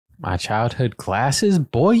My childhood glasses?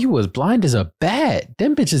 Boy, you was blind as a bat.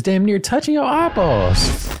 Them bitches damn near touching your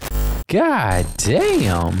eyeballs. God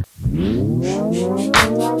damn.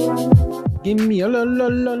 Give me a lo lo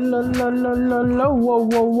lo lo lo lo lo lo whoa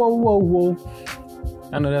whoa whoa whoa whoa.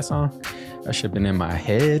 I know that song. That should have been in my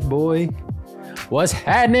head, boy. What's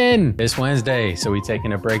happening? It's Wednesday, so we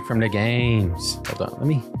taking a break from the games. Hold on, let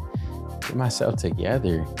me get myself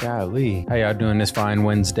together. Golly. How y'all doing this fine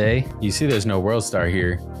Wednesday? You see there's no World Star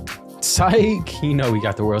here. Psych! You know we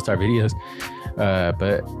got the World Star videos.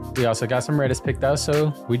 But we also got some Reddits picked out,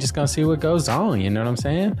 so we just gonna see what goes on, you know what I'm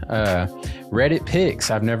saying? Reddit picks.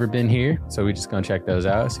 I've never been here, so we just gonna check those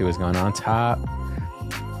out, see what's going on. Top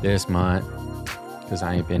this month, because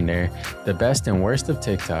I ain't been there. The best and worst of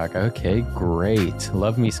TikTok. Okay, great.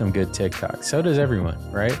 Love me some good TikTok. So does everyone,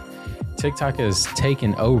 right? TikTok has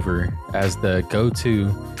taken over as the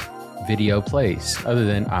go-to video place, other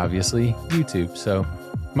than obviously YouTube. So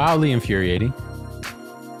mildly infuriating.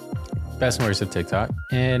 Best and worst of TikTok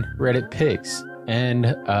and Reddit picks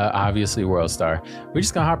and obviously World Star. We're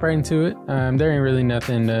just gonna hop right into it. There ain't really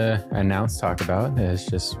nothing to announce, talk about. It's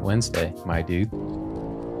just Wednesday, my dude.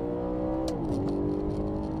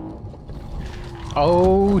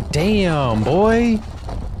 Oh damn, boy.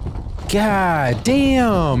 God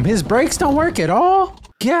damn, his brakes don't work at all.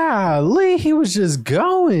 Golly, he was just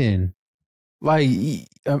going. Like,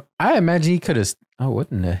 I imagine he could have. Oh,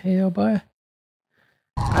 what in the hell, boy?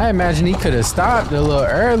 I imagine he could have stopped a little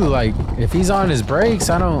early. Like, if he's on his brakes,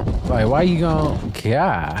 I don't, like, why you gonna,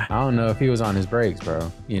 God, I don't know if he was on his brakes,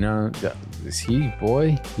 bro. You know, he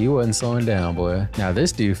wasn't slowing down, boy. Now,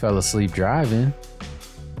 this dude fell asleep driving.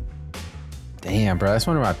 Damn, bro, that's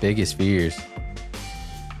one of my biggest fears.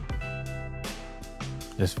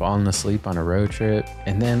 Just falling asleep on a road trip.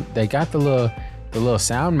 And then they got the little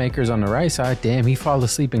sound makers on the right side. Damn, he fall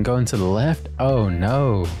asleep and go into the left. Oh,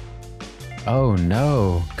 no. Oh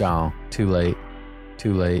no, gone. Too late.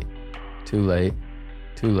 Too late. Too late.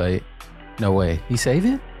 Too late. No way. He saved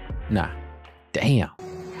it? Nah. Damn.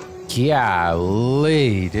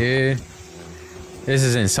 Golly, dude. This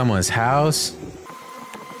is in someone's house.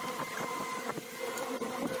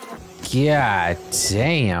 God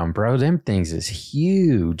damn, bro. Them things is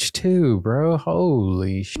huge too, bro.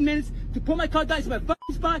 Holy shit. Minutes to put my car down to my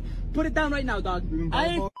fucking spot. Put it down right now, dog. I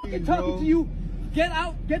ain't fucking talking to you. Get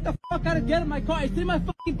out, get the fuck out of, get in my car. It's in my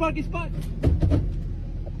fucking parking spot.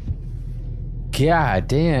 God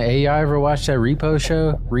damn. Hey, y'all ever watch that Repo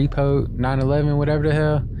show? Repo 9/11, whatever the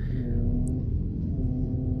hell?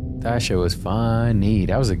 That show was funny.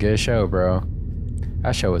 That was a good show, bro.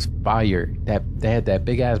 That show was fire. They had that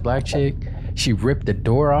big ass black chick. She ripped the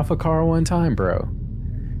door off a car one time, bro.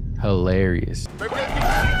 Hilarious.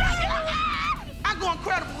 I go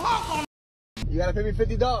incredible Hulk on. You gotta pay me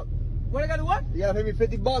 $50. What I gotta what? You gotta pay me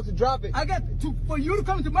 $50 to drop it. I got for you to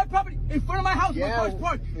come into my property in front of my house, my car's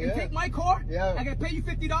parked, and take my car. Yeah. I gotta pay you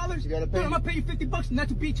 $50. You gotta pay. I'm gonna pay you $50 not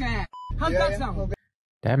to beat your ass. How's that sound? Okay.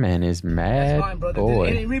 That man is mad. That's fine, brother. Boy.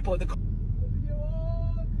 It ain't repo.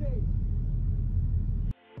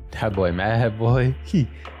 That boy mad, boy. I'm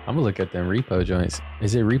gonna look at them repo joints.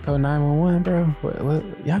 Is it Repo 911, bro? What?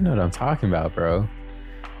 Y'all know what I'm talking about, bro.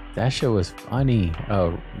 That show was funny.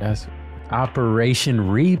 Oh, that's Operation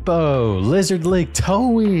Repo. Lizard Lick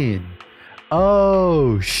Towing.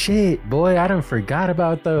 Oh shit, boy, I done forgot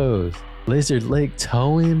about those. Lizard Lick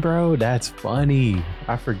Towing, bro. That's funny.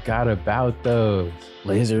 I forgot about those.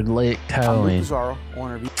 Lizard Lick Towing.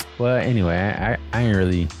 Well, anyway, I ain't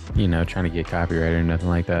really, you know, trying to get copyrighted or nothing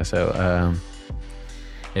like that. So,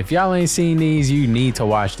 if y'all ain't seen these, you need to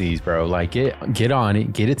watch these, bro. Like, get on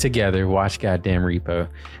it, get it together, watch goddamn Repo.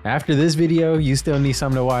 After this video, you still need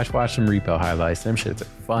something to watch. Watch some Repo highlights. Them shits are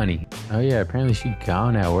funny. Oh yeah, apparently she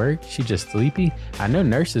gone at work. She just sleepy. I know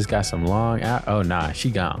nurses got some long out. Oh nah,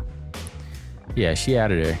 she gone. Yeah, she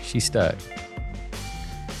out of there. She stuck.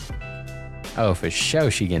 Oh, for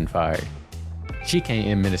sure she getting fired. She can't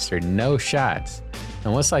administer no shots.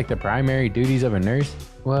 And what's like the primary duties of a nurse?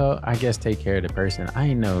 Well, I guess take care of the person. I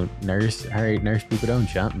ain't no nurse. All right, nurse people, don't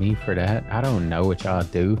jump me for that. I don't know what y'all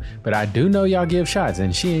do, but I do know y'all give shots,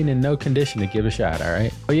 and she ain't in no condition to give a shot, all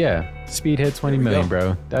right? Oh yeah, speed hit 20 million,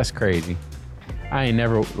 bro. That's crazy. I ain't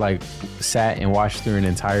never like sat and watched through an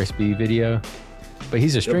entire speed video, but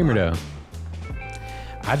he's a streamer though.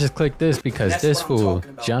 I just clicked this because this fool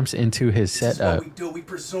jumps into his setup. We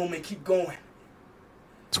presume and keep going.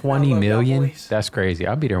 20 million? That's crazy.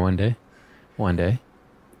 I'll be there one day. One day.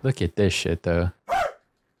 Look at this shit though.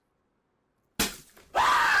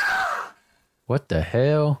 What the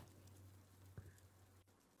hell?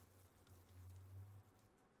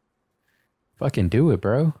 Fucking do it,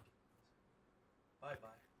 bro. Bye-bye.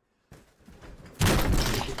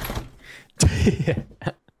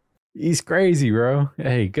 He's crazy, bro.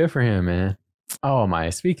 Hey, good for him, man. Oh my,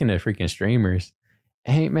 speaking of freaking streamers,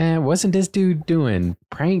 hey man, wasn't this dude doing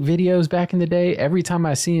prank videos back in the day? Every time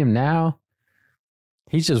I see him now,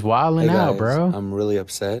 he's just wilding out, bro. I'm really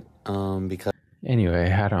upset because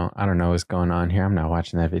anyway, I don't know what's going on here. I'm not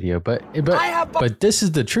watching that video, but this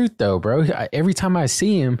is the truth though, bro. Every time I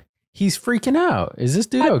see him, he's freaking out. Is this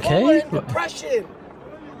dude okay? Depression.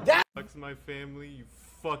 Fucks my family, you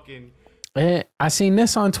fucking. And I seen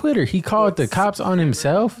this on Twitter. He called the cops on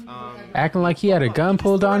himself, acting like he had a gun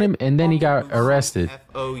pulled on him, and then he got arrested.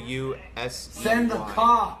 FOUS. Send the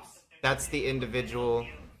cops. That's the individual.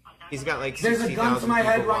 He's got like There's a gun to my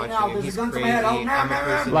head right now. There's a gun to my head. Oh,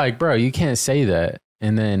 no. Like, bro, you can't say that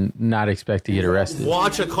and then not expect to get arrested.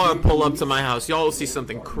 Watch a car pull up to my house. Y'all will see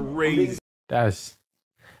something crazy. That's,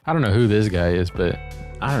 I don't know who this guy is, but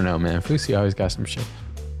I don't know, man. Fusi always got some shit.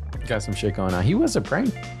 Got some shit going on. He was a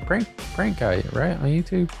prank guy, right? On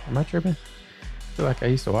YouTube. Am I tripping? I feel like I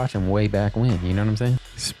used to watch him way back when. You know what I'm saying?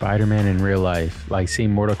 Spider-Man in real life. Like, see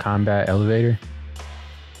Mortal Kombat Elevator?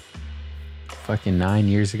 Fucking 9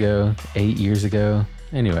 years ago, 8 years ago.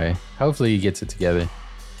 Anyway, hopefully he gets it together.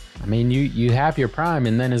 I mean, you have your prime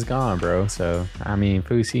and then it's gone, bro. So, I mean,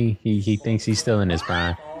 Fusi, he thinks he's still in his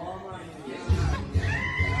prime.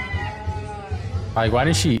 Like, why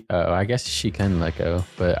didn't she? Oh, I guess she couldn't let go.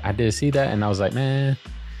 But I did see that, and I was like, man,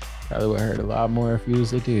 probably would hurt a lot more if he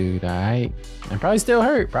was a dude, all right? And probably still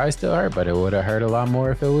hurt, but it would have hurt a lot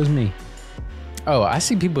more if it was me. Oh, I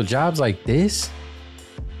see people jobs like this.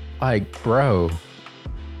 Like, bro.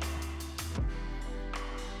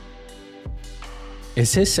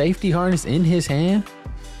 Is his safety harness in his hand?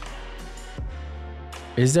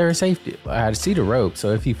 Is there a safety? I see the rope,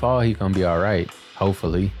 so if he fall, he's gonna be all right,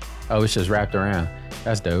 hopefully. Oh, it's just wrapped around.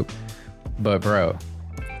 That's dope. But bro,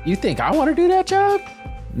 you think I want to do that job?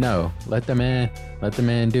 No, let the man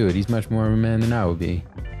do it. He's much more of a man than I would be.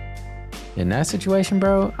 In that situation,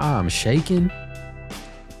 bro, I'm shaking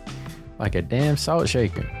like a damn salt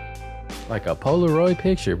shaker. Like a Polaroid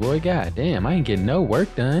picture, boy. God damn, I ain't getting no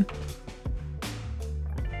work done.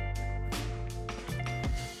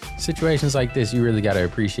 Situations like this, you really got to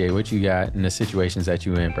appreciate what you got in the situations that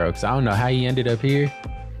you in, bro. Because I don't know how you ended up here.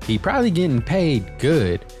 He probably getting paid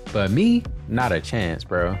good, but me, not a chance,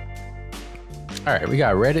 bro. All right, we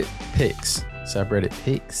got Reddit pics. Subreddit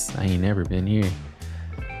pics. I ain't never been here.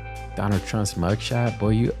 Donald Trump's mugshot. Boy,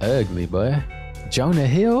 you ugly, boy. Jonah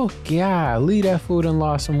Hill? Golly, that fool done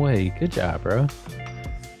lost some weight. Good job, bro.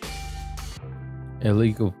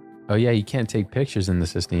 Illegal. Oh, yeah, you can't take pictures in the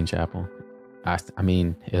Sistine Chapel. I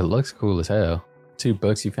mean, it looks cool as hell. 2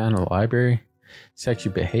 books you found in the library.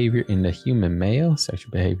 Sexual behavior in the human male.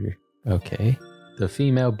 Sexual behavior. Okay. The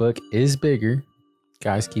female book is bigger.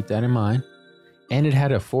 Guys, keep that in mind. And it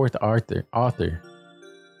had a 4th author.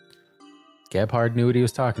 Gebhard knew what he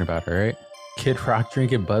was talking about, all right? Kid Rock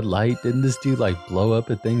drinking Bud Light. Didn't this dude like blow up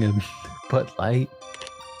a thing of Bud Light?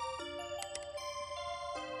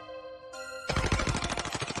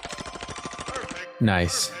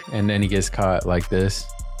 Nice. And then he gets caught like this.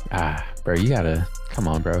 Ah, bro, you gotta, come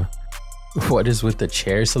on, bro. What is with the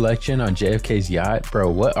chair selection on JFK's yacht?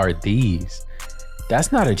 Bro, what are these?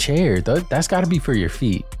 That's not a chair. That's gotta be for your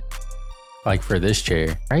feet. Like for this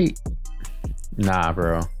chair, right? Nah,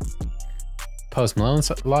 bro. Post Malone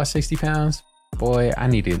lost 60 pounds. Boy, I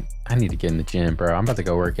need to get in the gym, bro. I'm about to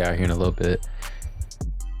go work out here in a little bit.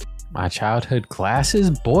 My childhood glasses?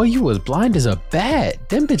 Boy, you was blind as a bat.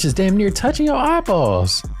 Them bitches damn near touching your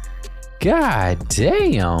eyeballs. God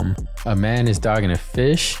damn. A man is dogging a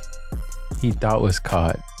fish he thought was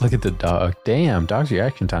caught. Look at the dog. Damn, dog's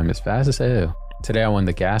reaction time is fast as hell. Today I won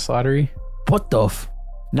the gas lottery. What the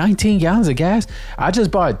 19 gallons of gas? I just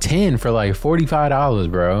bought 10 for like $45,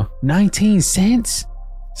 bro. 19 cents?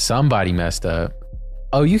 Somebody messed up.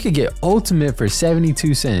 Oh, you could get ultimate for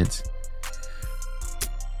 72 cents.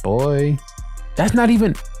 Boy, that's not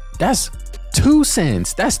even, that's 2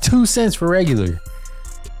 cents. That's 2 cents for regular.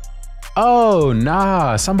 Oh,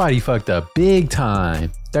 nah, somebody fucked up big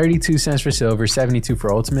time. 32 cents for silver, 72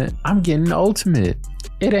 for ultimate. I'm getting ultimate.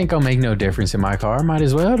 It ain't gonna make no difference in my car. Might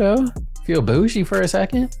as well though. Feel bougie for a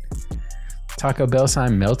second. Taco Bell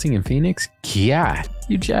sign melting in Phoenix. Yeah,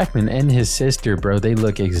 Hugh Jackman and his sister, bro, they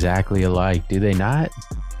look exactly alike, do they not?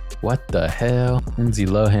 What the hell? Lindsay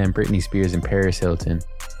Lohan, Britney Spears, and Paris Hilton.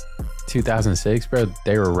 2006, bro,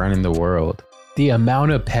 they were running the world. The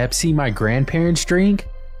amount of Pepsi my grandparents drink?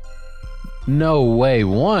 No way.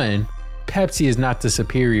 One, Pepsi is not the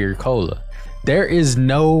superior cola. There is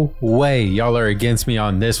no way y'all are against me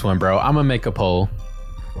on this one, bro. I'm gonna make a poll.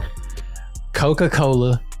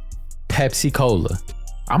 Coca-Cola, Pepsi Cola.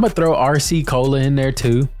 I'm gonna throw RC Cola in there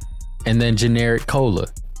too, and then generic cola.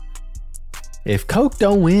 If Coke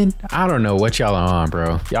don't win, I don't know what y'all are on,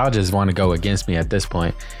 bro. Y'all just want to go against me at this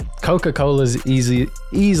point. Coca-Cola is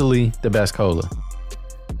easily the best cola.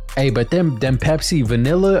 Hey, but them Pepsi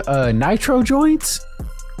vanilla nitro joints,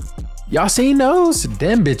 y'all seen those?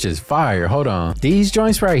 Them bitches fire. Hold on, these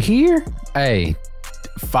joints right here, hey,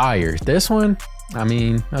 fire. This one, I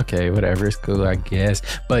mean, okay, whatever, it's cool, I guess.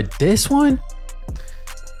 But this one,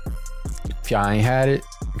 if y'all ain't had it,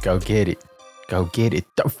 go get it. Go get it.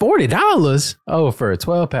 $40? Oh, for a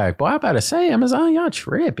 12 pack. Boy, I about to say, Amazon, y'all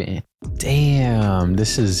tripping. Damn,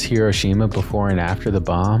 this is Hiroshima before and after the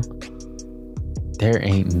bomb. There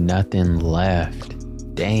ain't nothing left.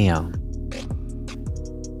 Damn.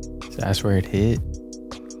 So that's where it hit.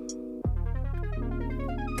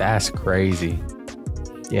 That's crazy.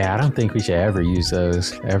 Yeah, I don't think we should ever use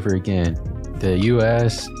those ever again. The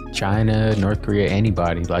US, China, North Korea,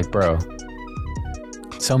 anybody, like, bro.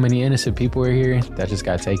 So many innocent people are here that just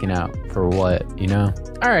got taken out for what, you know?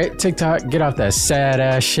 All right, TikTok, get off that sad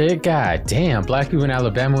ass shit. God damn, black people in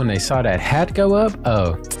Alabama, when they saw that hat go up,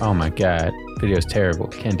 oh my God, video's terrible,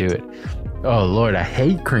 can't do it. Oh Lord, I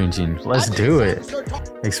hate cringing. Let's do it.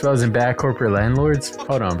 Exposing bad corporate landlords.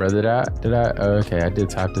 Hold on, bro, did I? Oh, okay, I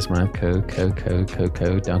did top this month. Code.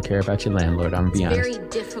 Don't care about your landlord, I'm gonna be honest. Very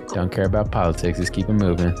difficult. Don't care about politics, let's keep it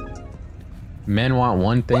moving. Men want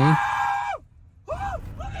one thing.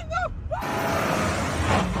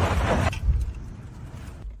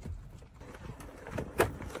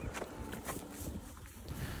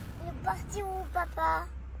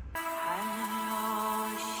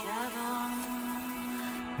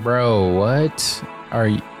 Bro, what are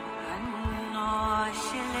you?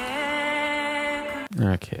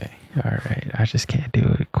 Okay, all right. I just can't do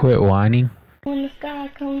it. Quit whining. When the sky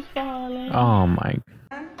comes falling. Oh my.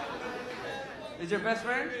 Is your best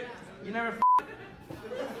friend? You never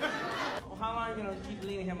well, how long are you gonna keep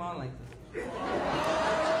leading him on like this?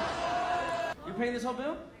 You're paying this whole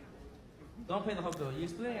bill? Don't pay the whole bill. You're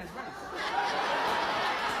splitting as friends.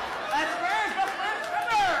 As friends, best friends,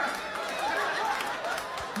 remember!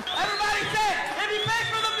 Everybody say, if he pays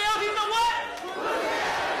for the bill, he's a what?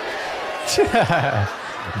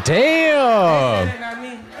 Damn!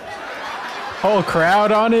 Whole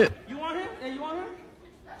crowd on it. You want him? Hey, you want him?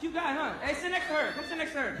 Cute guy, huh? Hey, sit next to her. Come sit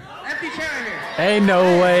next to her. Empty chair in here. Ain't no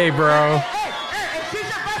way, bro. Hey, if she's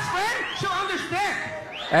your best friend, she'll understand.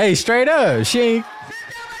 Hey, straight up. She ain't.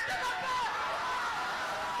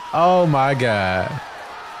 Oh my God.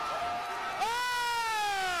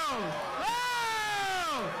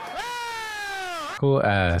 Cool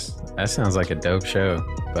ass. That sounds like a dope show.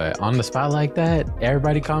 But on the spot like that,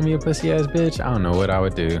 everybody call me a pussy ass bitch. I don't know what I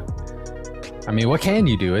would do. I mean, what can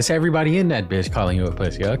you do? It's everybody in that bitch calling you a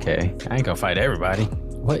pussy. Okay, I ain't gonna fight everybody.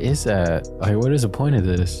 What is that? Like, what is the point of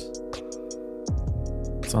this?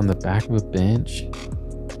 It's on the back of a bench.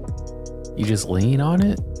 You just lean on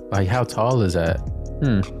it? Like, how tall is that?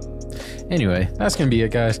 Anyway, that's gonna be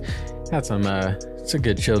it, guys. Had some, it's a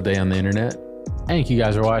good chill day on the internet. Thank you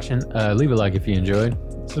guys for watching. Leave a like if you enjoyed.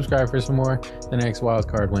 Subscribe for some more. The next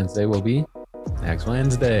Wildcard Wednesday will be next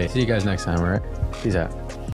Wednesday. See you guys next time, all right? Peace out.